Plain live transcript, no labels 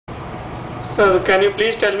So can you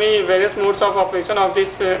please tell me various modes of operation of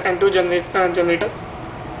this N2 generator?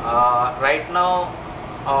 Right now,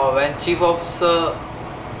 when chief officer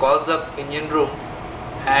calls up engine room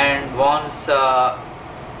and wants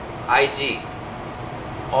IG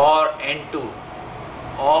or N2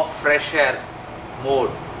 or fresh air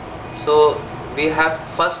mode, so we have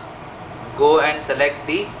first go and select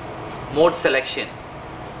the mode selection.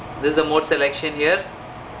 This is the mode selection here.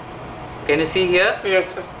 Can you see here?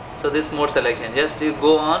 Yes, sir. So this mode selection, just you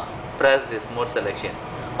go on, press this mode selection.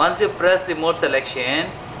 Once you press the mode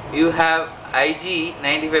selection, you have IG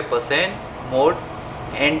 95% mode,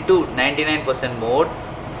 N2 99% mode,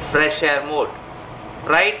 fresh air mode.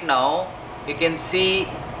 Right now you can see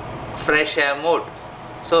fresh air mode.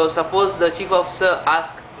 So suppose the chief officer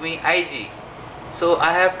asks me IG, so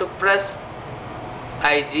I have to press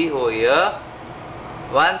IG over here.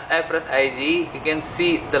 Once I press IG, you can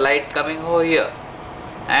see the light coming over here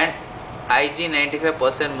and IG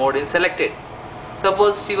 95% mode is selected.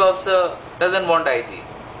 Suppose chief officer doesn't want IG,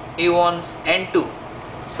 he wants N2.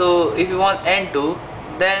 So if you want N2,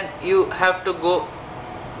 then you have to go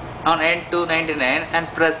on N2 99 and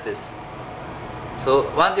press this. So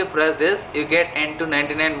once you press this, you get N2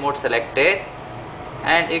 99 mode selected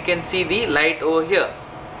and you can see the light over here.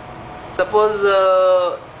 Suppose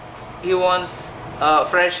he wants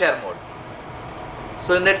fresh air mode.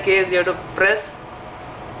 So in that case you have to press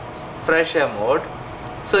fresh air mode.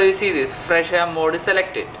 So you see this fresh air mode is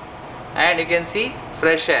selected and you can see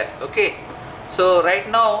fresh air. Okay, so right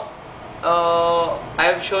now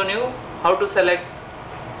I have shown you how to select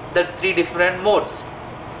the three different modes.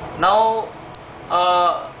 Now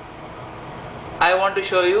I want to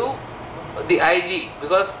show you the IG,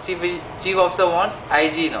 because chief officer wants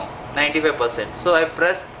IG now 95%. So I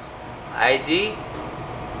press IG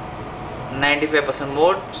 95%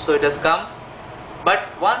 mode, so it has come. But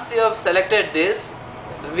once you have selected this,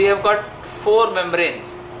 we have got 4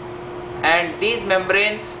 membranes, and these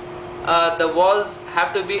membranes, the valves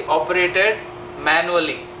have to be operated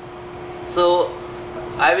manually. So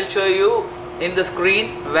I will show you in the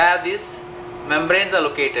screen where these membranes are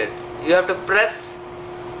located. You have to press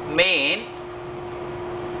main.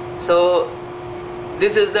 So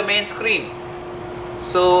this is the main screen.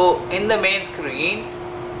 So in the main screen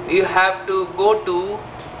you have to go to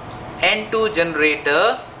N2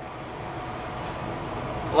 generator.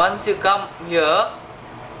 Once you come here,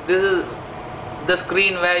 this is the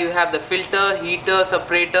screen where you have the filter, heater,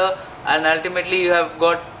 separator, and ultimately you have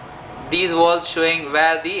got these valves showing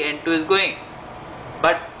where the N2 is going.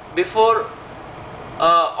 But before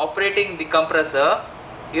operating the compressor,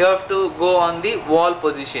 you have to go on the valve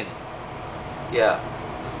position. Yeah,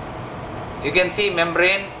 you can see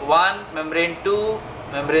membrane 1, membrane 2,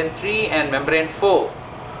 membrane 3 and membrane 4.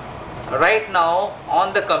 Right now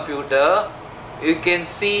on the computer you can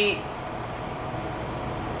see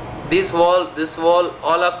this wall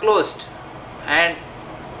all are closed, and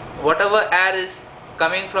whatever air is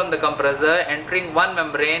coming from the compressor entering one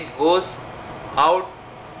membrane goes out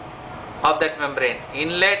of that membrane.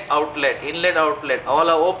 Inlet outlet all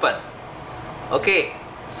are open. Okay,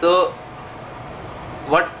 so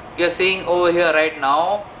what you are seeing over here right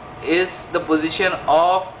now is the position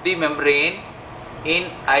of the membrane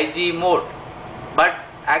in IG mode, but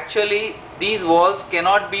actually these valves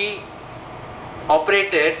cannot be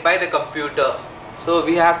operated by the computer. So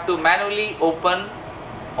we have to manually open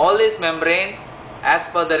all this membrane as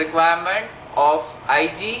per the requirement of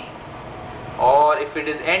IG, or if it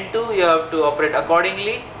is N2 you have to operate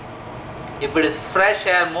accordingly. If it is fresh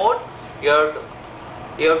air mode, you have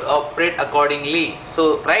to operate accordingly.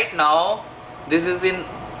 So right now this is in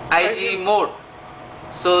IG mode.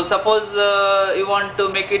 So suppose you want to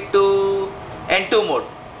make it to N2 mode.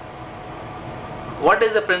 What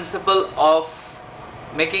is the principle of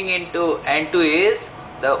making into N2 is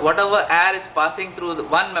the whatever air is passing through the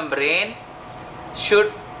one membrane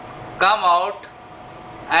should come out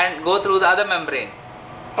and go through the other membrane.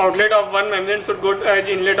 Outlet of one membrane should go as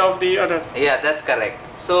inlet of the other. Yeah, that's correct.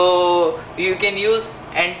 So you can use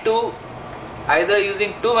N2 either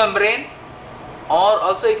using 2 membrane, or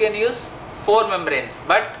also you can use 4 membranes,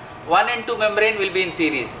 but 1 and 2 membrane will be in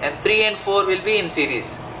series and 3 and 4 will be in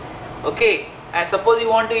series. Okay, and suppose you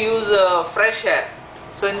want to use fresh air,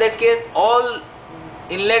 so in that case all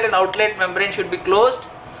inlet and outlet membrane should be closed,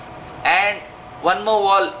 and one more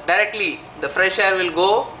wall directly the fresh air will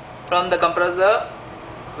go from the compressor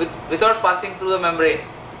without passing through the membrane.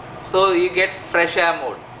 So you get fresh air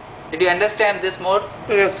mode. Did you understand this mode?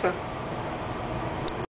 Yes, sir.